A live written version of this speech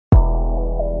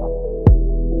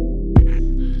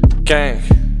Gang.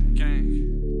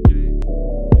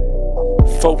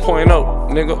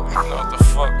 4.0, nigga. I know what the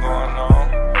fuck going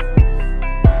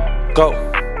on.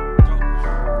 Go.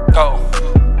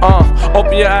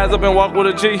 Open your eyes up and walk with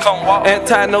a G.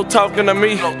 Anti, no talking to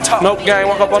me. No gang,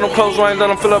 walk up on them clothes, rain,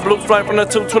 then I'm fill up blue flame from the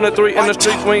 223 in the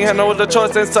streets. We ain't had no other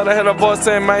choice. Inside I had a voice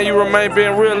saying, man, you remain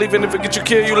being real. Even if it get you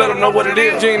killed, you let them know what it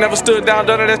is. You ain't never stood down,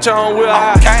 done it at your own will.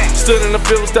 I stood in the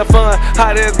field with Stefan.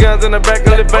 Hot ass guns in the back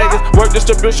of the Vegas. Work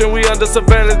distribution, we under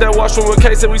surveillance. That washroom with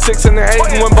case we 6 and 8.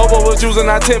 And when Bobo was using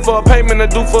our 10 for a payment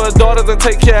to do for his daughters and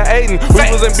take care of Aiden. We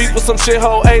was in beef with some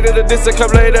shithole 8 at a distance.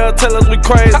 Come later, tell us we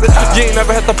crazy. You ain't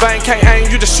never had to bang, can't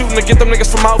aim. You just shooting to get them niggas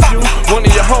from out you. One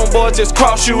of your homeboys just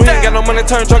cross you. He ain't got no money,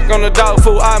 turn truck on the dog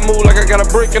food. I move like I got a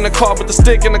brick in the car, but the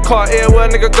stick in the car. Everywhere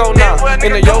nigga go now.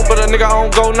 In the yo, but a nigga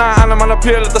on go now. I'm on the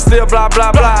pill at the still blah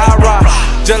blah blah. I rock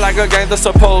just like a gangster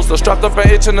supposed to. Strapped up and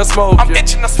itching the smoke. I'm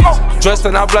itching the smoke. Dressed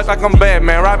in all black like I'm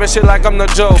Batman. Robbing shit like I'm the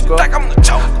Joker.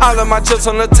 All of my chips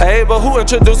on the table. Who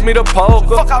introduced me to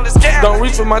poker? Fuck all this gambling. Don't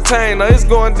reach for my chain, it's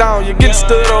going down. You getting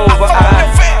stood over.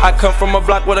 I come from a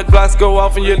block where the glass go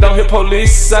off and you don't hear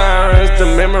police sirens. The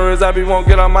memories I be won't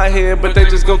get on my head, but they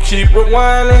just go keep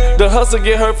rewinding. The hustle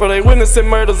get hurt for they witnessing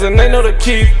murders and they know to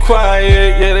keep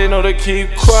quiet. Yeah, they know to keep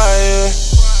quiet.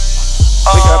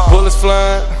 They got bullets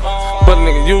flying, but a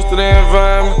nigga used to the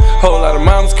environment. Whole lot of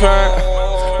moms crying,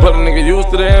 but a nigga used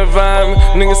to the environment.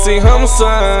 Nigga see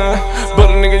homicide,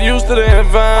 but a nigga used to the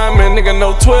environment. Nigga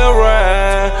know 12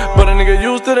 ride, but a nigga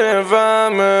used to the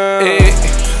environment.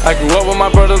 I grew up with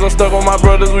my brothers, I'm stuck with my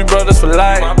brothers, we brothers for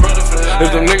life.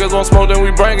 If them niggas won't smoke, then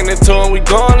we bringing it to them, we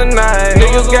gone tonight.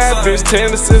 Niggas got bitch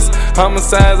tendencies,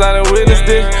 homicides, I done witnessed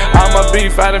it. All my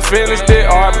beef, I done finished it.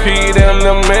 RP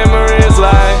them memories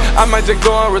like I might just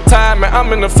go on retirement,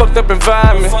 I'm in a fucked up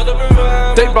environment.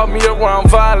 They brought me up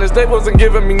around violence, they wasn't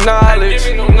giving me knowledge.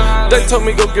 They told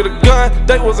me go get a gun,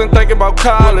 they wasn't thinking about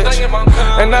college.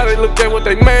 And now they look at what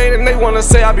they made and they wanna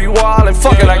say I be wildin'.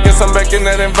 Fuck it, I guess I'm back in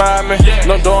that environment.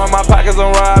 No door in my pockets,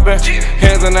 I'm robbing.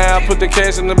 Hands in the air, put the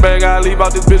cash in the bag, I leave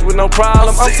out this bitch with no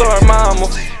problem. I'm sorry, mama.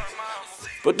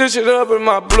 Put this shit up in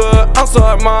my blood, I'm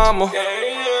sorry, mama.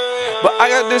 But I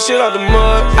got this shit out the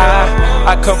mud.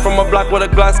 I come from a block where the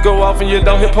glass go off and you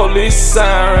don't hear police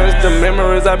sirens. The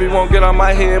memories I be won't get on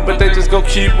my head, but they just go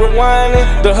keep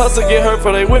rewinding. The hustle get hurt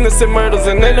for they witnessing murders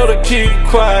and they know to keep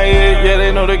quiet. Yeah,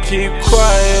 they know to keep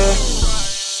quiet.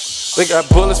 They got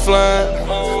bullets flying,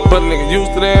 but a nigga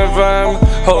used to the environment.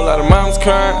 Whole lot of moms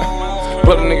crying,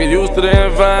 but a nigga used to the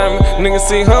environment. Nigga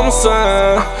see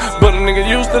homicide, but a nigga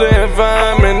used to the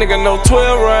environment. Nigga know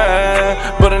 12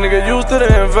 ride, but a nigga used to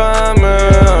the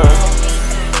environment.